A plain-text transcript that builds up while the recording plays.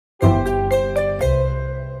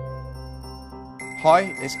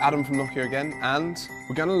Hi, it's Adam from Nokia again, and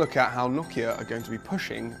we're going to look at how Nokia are going to be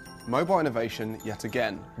pushing mobile innovation yet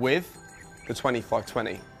again with the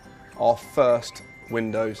 2520, our first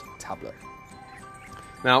Windows tablet.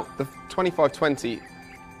 Now, the 2520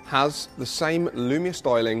 has the same Lumia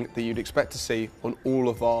styling that you'd expect to see on all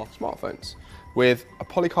of our smartphones, with a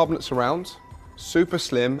polycarbonate surround, super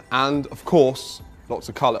slim, and of course, lots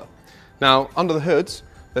of colour. Now, under the hood,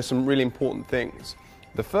 there's some really important things.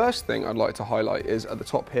 The first thing I'd like to highlight is at the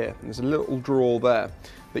top here. There's a little drawer there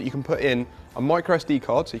that you can put in a micro SD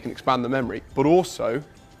card so you can expand the memory, but also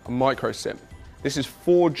a micro SIM. This is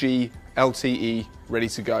 4G LTE ready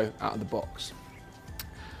to go out of the box.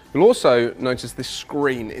 You'll also notice this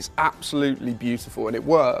screen is absolutely beautiful, and it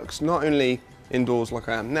works not only indoors like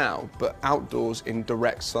I am now, but outdoors in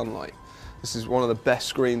direct sunlight. This is one of the best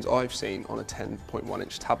screens I've seen on a 10.1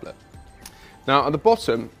 inch tablet. Now at the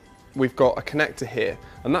bottom, we've got a connector here,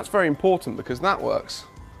 and that's very important because that works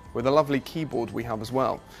with a lovely keyboard we have as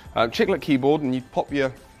well. Chiclet keyboard, and you pop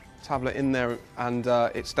your tablet in there and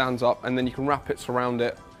it stands up, and then you can wrap it, surround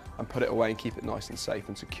it, and put it away and keep it nice and safe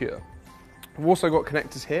and secure. We've also got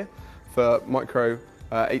connectors here for micro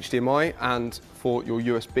HDMI and for your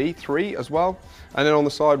USB 3 as well. And then on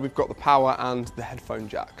the side, we've got the power and the headphone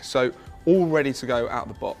jack. So all ready to go out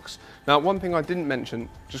of the box. Now, one thing I didn't mention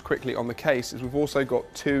just quickly on the case is we've also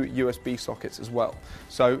got 2 USB sockets as well.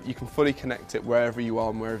 So you can fully connect it wherever you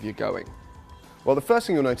are and wherever you're going. Well, the first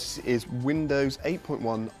thing you'll notice is Windows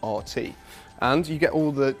 8.1 RT, and you get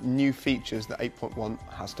all the new features that 8.1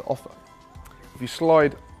 has to offer. If you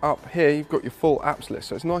slide up here, you've got your full apps list,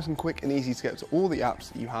 so it's nice and quick and easy to get to all the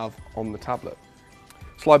apps that you have on the tablet.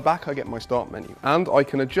 Slide back, I get my start menu, and I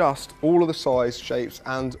can adjust all of the size, shapes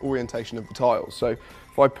and orientation of the tiles. So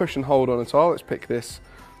if I push and hold on a tile, let's pick this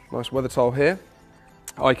nice weather tile here,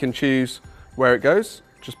 I can choose where it goes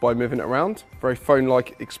just by moving it around. Very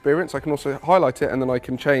phone-like experience. I can also highlight it, and then I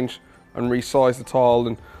can change and resize the tile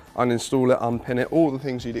and uninstall it, unpin it, all the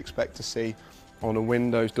things you'd expect to see on a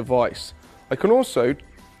Windows device. I can also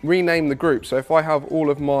rename the group. So if I have all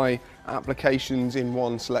of my applications in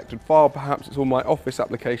one selected file, perhaps it's all my Office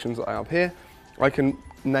applications that I have here, I can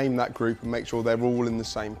name that group and make sure they're all in the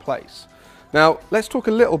same place. Now, let's talk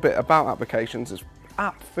a little bit about applications. It's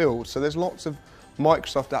app filled, so there's lots of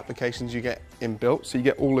Microsoft applications you get inbuilt, so you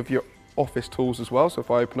get all of your Office tools as well. So if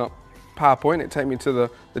I open up PowerPoint, it takes me to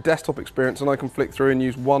the desktop experience, and I can flick through and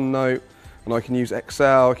use OneNote, and I can use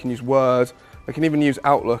Excel, I can use Word, I can even use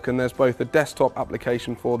Outlook, and there's both a desktop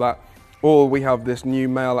application for that, or we have this new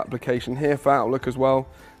mail application here for Outlook as well,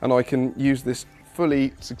 and I can use this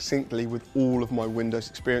fully succinctly with all of my Windows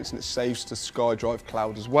experience, and it saves to SkyDrive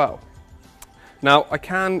Cloud as well. Now, I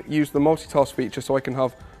can use the multitask feature, so I can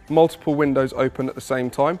have multiple windows open at the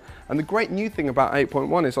same time, and the great new thing about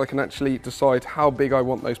 8.1 is I can actually decide how big I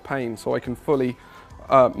want those panes, so I can fully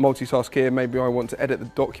multitask here. Maybe I want to edit the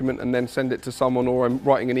document and then send it to someone, or I'm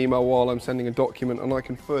writing an email while I'm sending a document, and I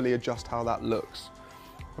can fully adjust how that looks.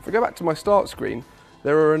 If I go back to my start screen,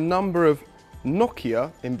 there are a number of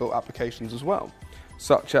Nokia inbuilt applications as well,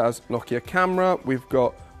 such as Nokia Camera, we've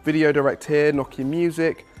got Video Direct here, Nokia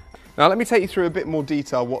Music. Now let me take you through a bit more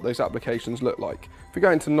detail what those applications look like. If we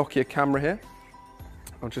go into Nokia Camera here,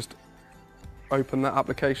 I'll just open that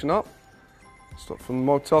application up. Stop from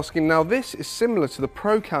multitasking. Now this is similar to the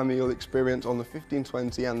ProCam you'll experience on the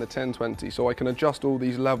 1520 and the 1020, so I can adjust all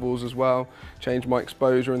these levels as well, change my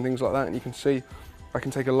exposure and things like that, and you can see I can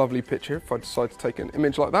take a lovely picture if I decide to take an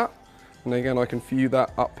image like that, and again I can view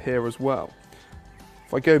that up here as well.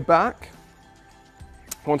 If I go back,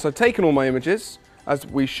 once I've taken all my images, as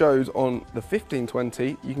we showed on the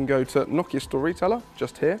 1520, you can go to Nokia Storyteller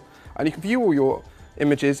just here, and you can view all your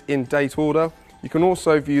images in date order. You can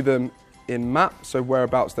also view them in map, so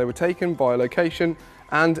whereabouts they were taken by location,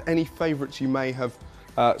 and any favourites you may have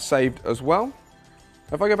saved as well.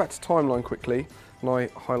 If I go back to timeline quickly and I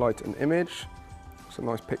highlight an image, it's a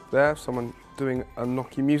nice pic there, someone doing a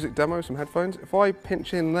Nokia Music demo, some headphones. If I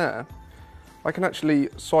pinch in there, I can actually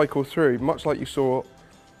cycle through, much like you saw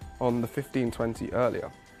on the 1520 earlier.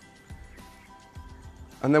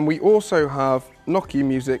 And then we also have Nokia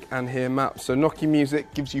Music and here Maps. So Nokia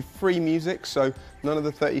Music gives you free music, so none of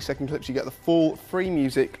the 30-second clips, you get the full free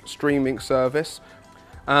music streaming service.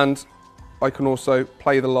 And I can also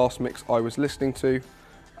play the last mix I was listening to.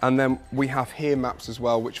 And then we have here Maps as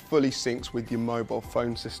well, which fully syncs with your mobile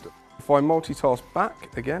phone system. If I multitask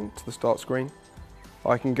back again to the start screen,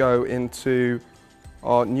 I can go into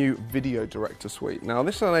our new Video Director suite. Now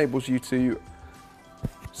this enables you to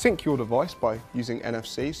sync your device by using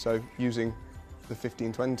NFC, so using the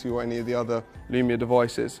 1520 or any of the other Lumia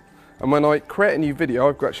devices. And when I create a new video,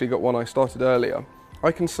 I've actually got one I started earlier,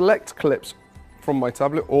 I can select clips from my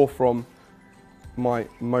tablet or from my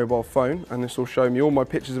mobile phone, and this will show me all my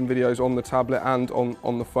pictures and videos on the tablet and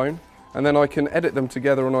on the phone. And then I can edit them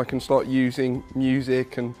together, and I can start using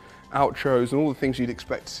music and outros and all the things you'd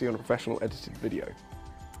expect to see on a professional edited video.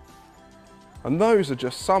 And those are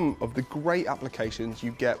just some of the great applications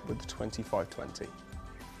you get with the 2520.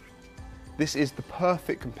 This is the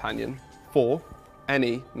perfect companion for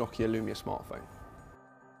any Nokia Lumia smartphone.